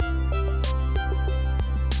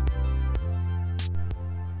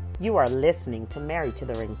You are listening to Married to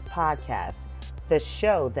the Rings podcast, the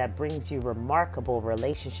show that brings you remarkable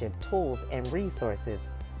relationship tools and resources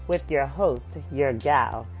with your host, your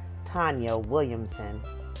gal, Tanya Williamson.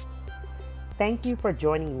 Thank you for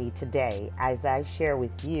joining me today as I share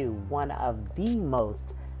with you one of the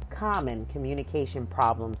most common communication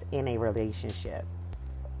problems in a relationship.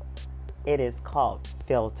 It is called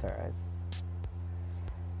filters.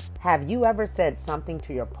 Have you ever said something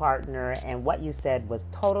to your partner and what you said was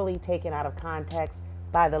totally taken out of context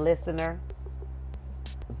by the listener?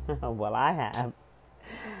 Well, I have.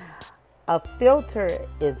 A filter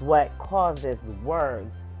is what causes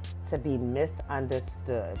words to be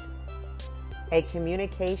misunderstood. A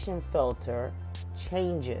communication filter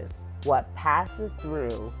changes what passes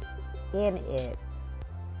through in it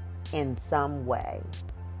in some way.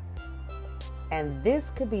 And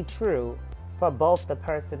this could be true for both the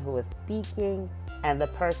person who is speaking and the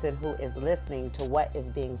person who is listening to what is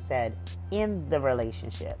being said in the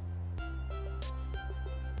relationship.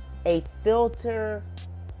 A filter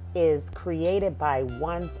is created by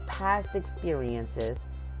one's past experiences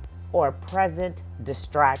or present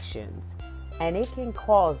distractions, and it can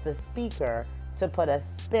cause the speaker to put a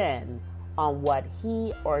spin on what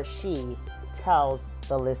he or she tells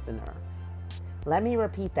the listener. Let me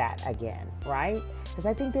repeat that again, right? Because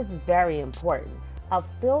I think this is very important. A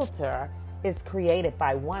filter is created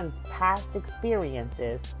by one's past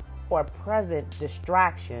experiences or present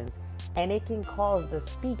distractions, and it can cause the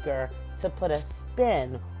speaker to put a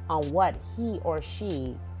spin on what he or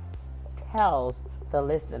she tells the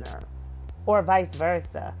listener, or vice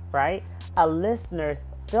versa, right? A listener's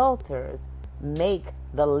filters make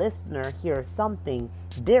the listener hear something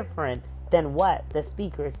different than what the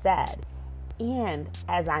speaker said. And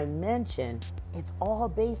as I mentioned, it's all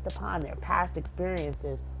based upon their past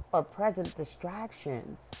experiences or present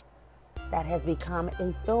distractions that has become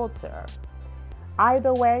a filter.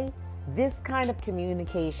 Either way, this kind of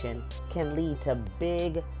communication can lead to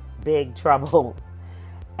big trouble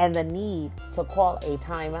and the need to call a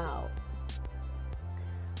timeout.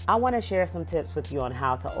 I want to share some tips with you on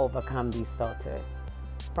how to overcome these filters.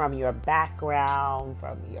 From your background,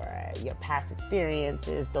 from your past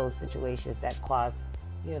experiences, those situations that cause,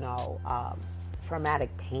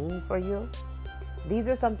 traumatic pain for you. These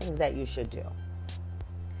are some things that you should do.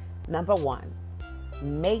 Number one,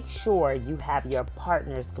 make sure you have your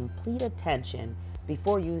partner's complete attention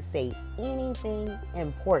before you say anything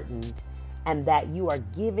important, and that you are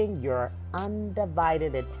giving your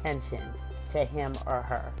undivided attention to him or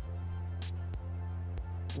her.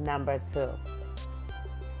 Number two,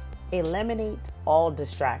 eliminate all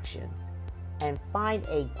distractions and find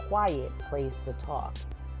a quiet place to talk.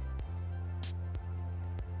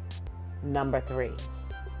 Number three,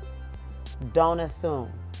 don't assume.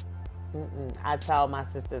 I tell my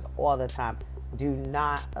sisters all the time, do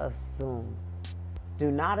not assume.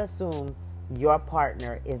 Do not assume your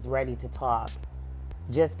partner is ready to talk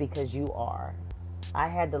just because you are. I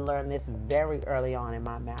had to learn this very early on in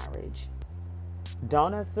my marriage.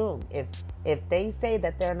 Don't assume. If they say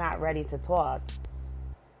that they're not ready to talk,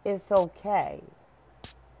 it's okay.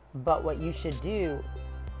 But what you should do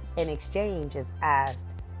in exchange is ask,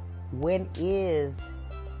 when is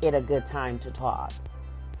it a good time to talk?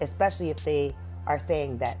 Especially if they are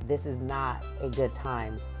saying that this is not a good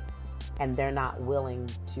time and they're not willing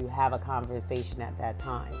to have a conversation at that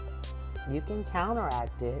time. You can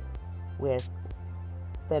counteract it with,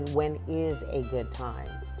 then when is a good time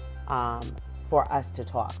for us to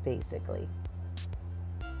talk, basically.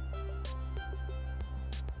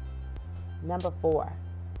 Number four,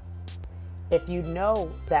 if you know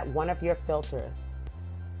that one of your filters,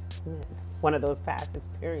 one of those past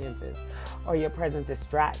experiences or your present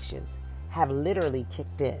distractions have literally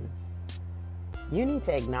kicked in, you need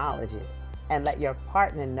to acknowledge it and let your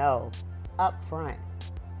partner know up front.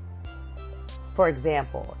 For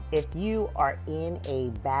example, if you are in a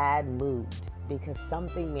bad mood because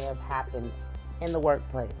something may have happened in the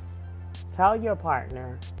workplace, tell your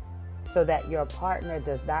partner so that your partner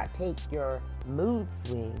does not take your mood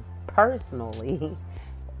swing personally,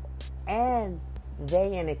 and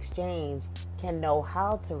they in exchange can know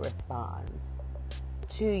how to respond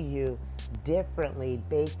to you differently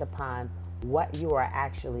based upon what you are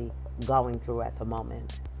actually going through at the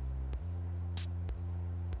moment.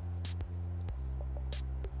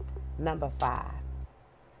 Number five,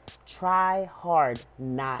 try hard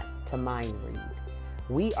not to mind read.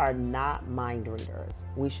 We are not mind readers.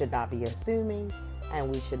 We should not be assuming,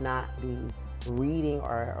 and we should not be reading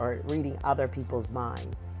or reading other people's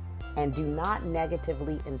mind. And do not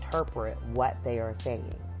negatively interpret what they are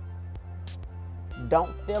saying.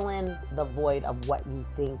 Don't fill in the void of what you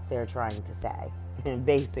think they're trying to say,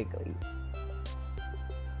 basically.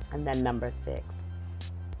 And then number 6,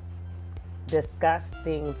 discuss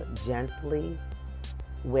things gently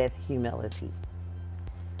with humility.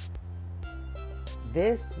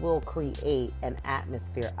 This will create an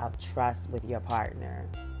atmosphere of trust with your partner.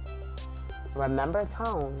 Remember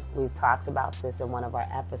tone. We've talked about this in one of our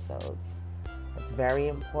episodes. It's very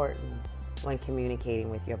important when communicating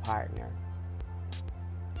with your partner.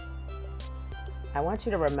 I want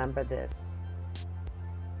you to remember this.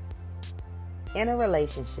 In a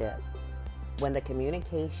relationship, when the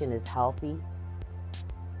communication is healthy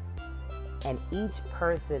and each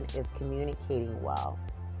person is communicating well,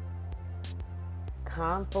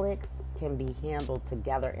 conflicts can be handled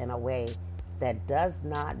together in a way that does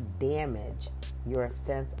not damage your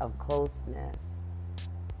sense of closeness.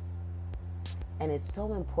 And it's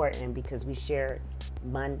so important because we shared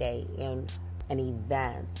Monday in an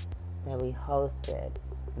event that we hosted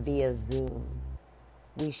via Zoom.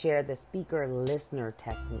 We shared the speaker-listener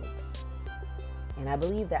techniques. And I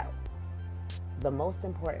believe that the most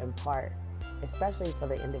important part, especially for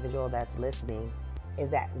the individual that's listening, is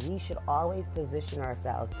that we should always position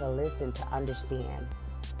ourselves to listen, to understand,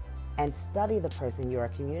 and study the person you are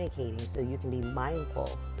communicating so you can be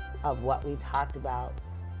mindful of what we talked about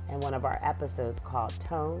in one of our episodes called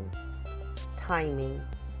tone, timing,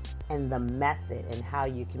 and the method in how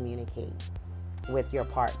you communicate with your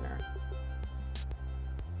partner.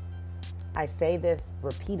 I say this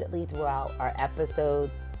repeatedly throughout our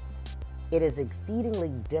episodes. It is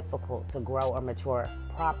exceedingly difficult to grow or mature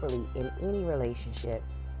properly in any relationship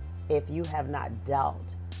if you have not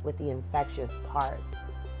dealt with the infectious parts,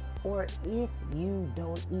 or if you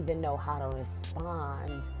don't even know how to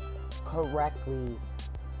respond correctly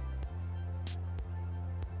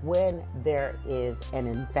when there is an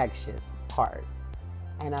infectious part.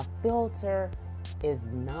 And a filter is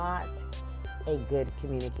not a good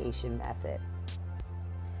communication method.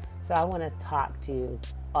 So I want to talk to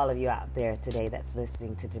all of you out there today that's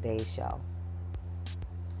listening to today's show.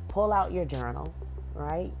 Pull out your journal,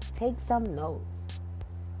 right? Take some notes,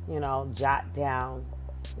 jot down,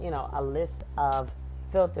 a list of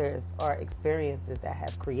filters or experiences that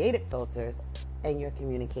have created filters in your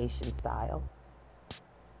communication style,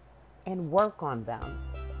 and work on them.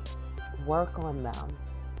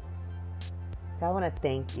 So I want to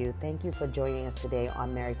thank you. Thank you for joining us today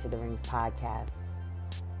on Married to the Rings podcast.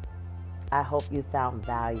 I hope you found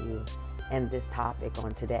value in this topic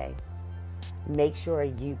on today. Make sure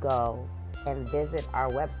you go and visit our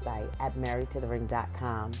website at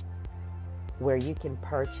marriedtothering.com, where you can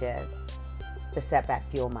purchase The Setback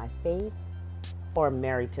Fuel My Faith or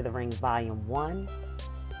Married to the Ring Volume 1,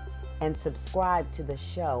 and subscribe to the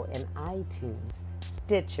show in iTunes,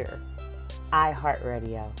 Stitcher,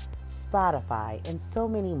 iHeartRadio, Spotify, and so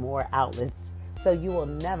many more outlets so you will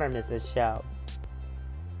never miss a show.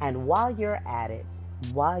 And while you are at it,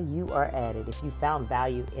 if you found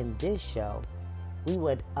value in this show, we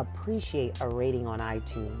would appreciate a rating on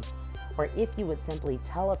iTunes. Or if you would simply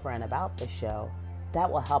tell a friend about the show,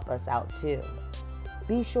 that will help us out too.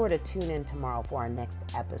 Be sure to tune in tomorrow for our next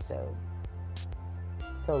episode.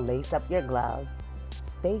 So lace up your gloves,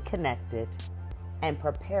 stay connected, and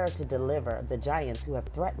prepare to deliver the giants who have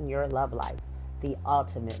threatened your love life the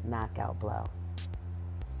ultimate knockout blow.